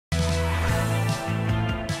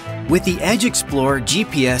With the Edge Explorer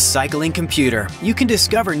GPS cycling computer, you can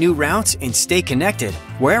discover new routes and stay connected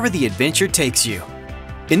wherever the adventure takes you.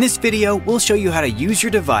 In this video, we'll show you how to use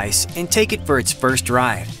your device and take it for its first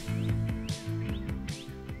ride.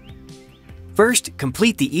 First,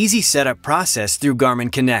 complete the easy setup process through Garmin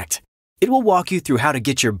Connect. It will walk you through how to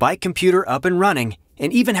get your bike computer up and running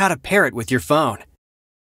and even how to pair it with your phone.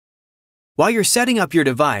 While you're setting up your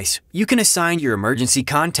device, you can assign your emergency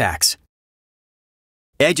contacts.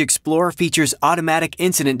 Edge Explorer features automatic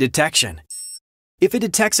incident detection. If it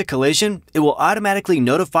detects a collision, it will automatically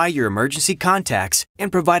notify your emergency contacts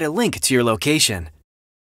and provide a link to your location.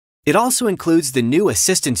 It also includes the new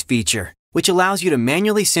Assistance feature, which allows you to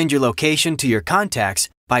manually send your location to your contacts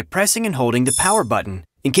by pressing and holding the power button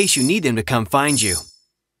in case you need them to come find you.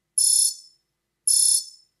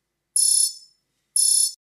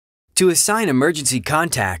 To assign emergency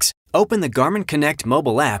contacts, open the Garmin Connect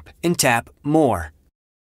mobile app and tap More.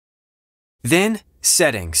 Then,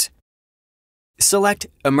 Settings. Select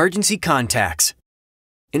Emergency Contacts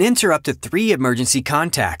and enter up to 3 emergency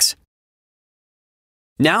contacts.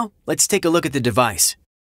 Now, let's take a look at the device.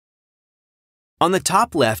 On the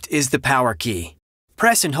top left is the power key.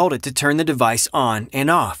 Press and hold it to turn the device on and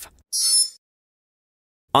off.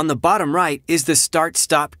 On the bottom right is the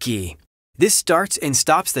Start-Stop key. This starts and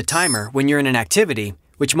stops the timer when you're in an activity,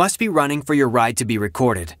 which must be running for your ride to be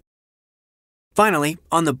recorded. Finally,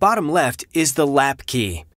 on the bottom left is the Lap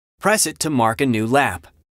key. Press it to mark a new lap.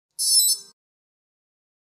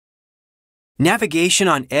 Navigation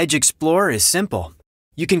on Edge Explorer is simple.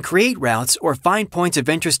 You can create routes or find points of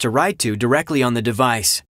interest to ride to directly on the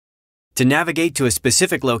device. To navigate to a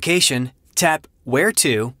specific location, tap Where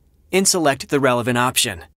To and select the relevant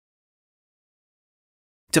option.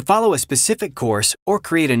 To follow a specific course or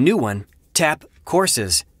create a new one, tap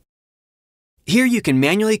Courses. Here you can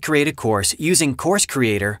manually create a course using Course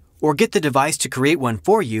Creator or get the device to create one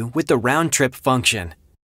for you with the Round Trip function.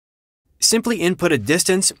 Simply input a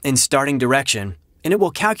distance and starting direction, and it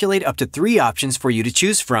will calculate up to 3 options for you to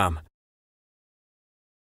choose from.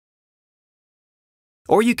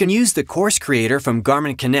 Or you can use the Course Creator from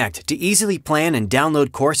Garmin Connect to easily plan and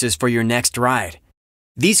download courses for your next ride.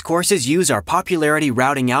 These courses use our popularity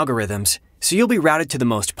routing algorithms, so you'll be routed to the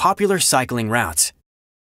most popular cycling routes.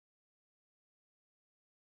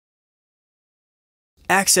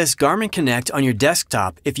 Access Garmin Connect on your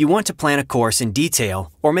desktop if you want to plan a course in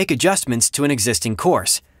detail or make adjustments to an existing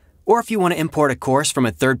course, or if you want to import a course from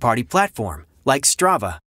a third-party platform, like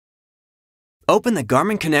Strava. Open the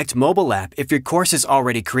Garmin Connect mobile app if your course is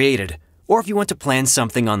already created, or if you want to plan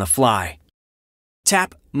something on the fly.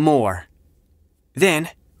 Tap More. Then,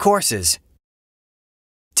 Courses.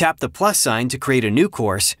 Tap the plus sign to create a new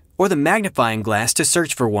course, or the magnifying glass to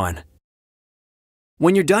search for one.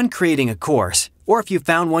 When you're done creating a course, or if you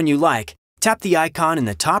found one you like, tap the icon in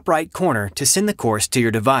the top right corner to send the course to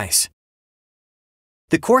your device.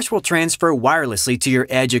 The course will transfer wirelessly to your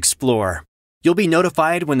Edge Explorer. You'll be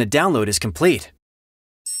notified when the download is complete.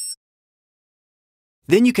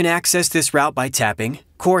 Then you can access this route by tapping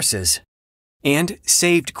Courses and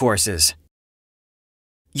Saved Courses.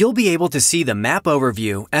 You'll be able to see the map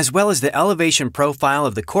overview as well as the elevation profile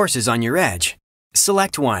of the courses on your Edge.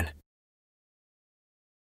 Select one.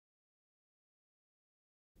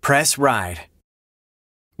 Press Ride.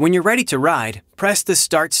 When you're ready to ride, press the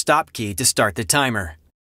Start-Stop key to start the timer.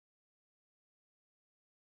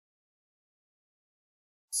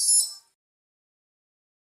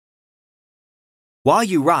 While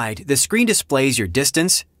you ride, the screen displays your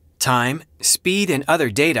distance, time, speed, and other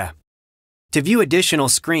data. To view additional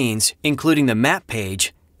screens, including the map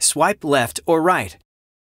page, swipe left or right.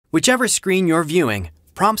 Whichever screen you're viewing,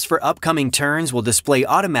 prompts for upcoming turns will display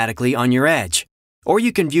automatically on your Edge, or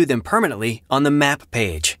you can view them permanently on the map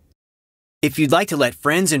page. If you'd like to let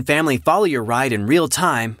friends and family follow your ride in real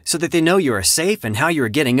time so that they know you are safe and how you are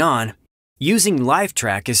getting on, using Live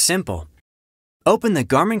Track is simple. Open the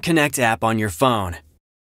Garmin Connect app on your phone.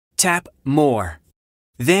 Tap More.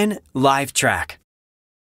 Then Live Track.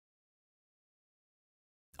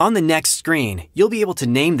 On the next screen, you'll be able to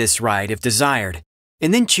name this ride if desired,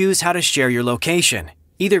 and then choose how to share your location,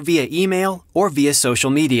 either via email or via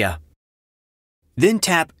social media. Then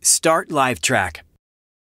tap Start Live Track.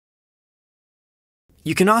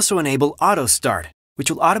 You can also enable Auto Start,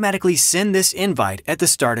 which will automatically send this invite at the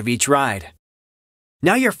start of each ride.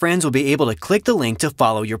 Now your friends will be able to click the link to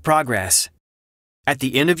follow your progress. At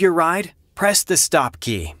the end of your ride, press the Stop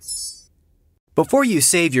key. Before you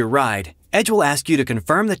save your ride, Edge will ask you to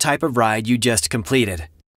confirm the type of ride you just completed.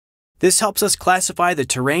 This helps us classify the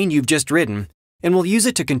terrain you've just ridden and we'll use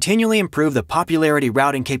it to continually improve the popularity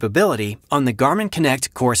routing capability on the Garmin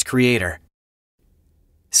Connect Course Creator.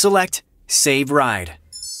 Select Save Ride.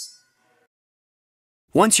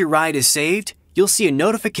 Once your ride is saved, you'll see a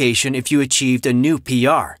notification if you achieved a new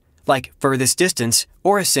PR, like furthest distance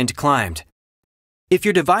or ascent climbed. If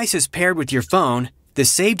your device is paired with your phone, the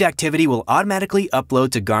saved activity will automatically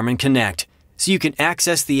upload to Garmin Connect, so you can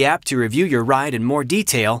access the app to review your ride in more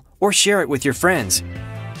detail or share it with your friends.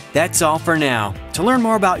 That's all for now. To learn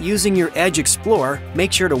more about using your Edge Explorer,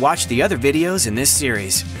 make sure to watch the other videos in this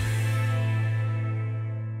series.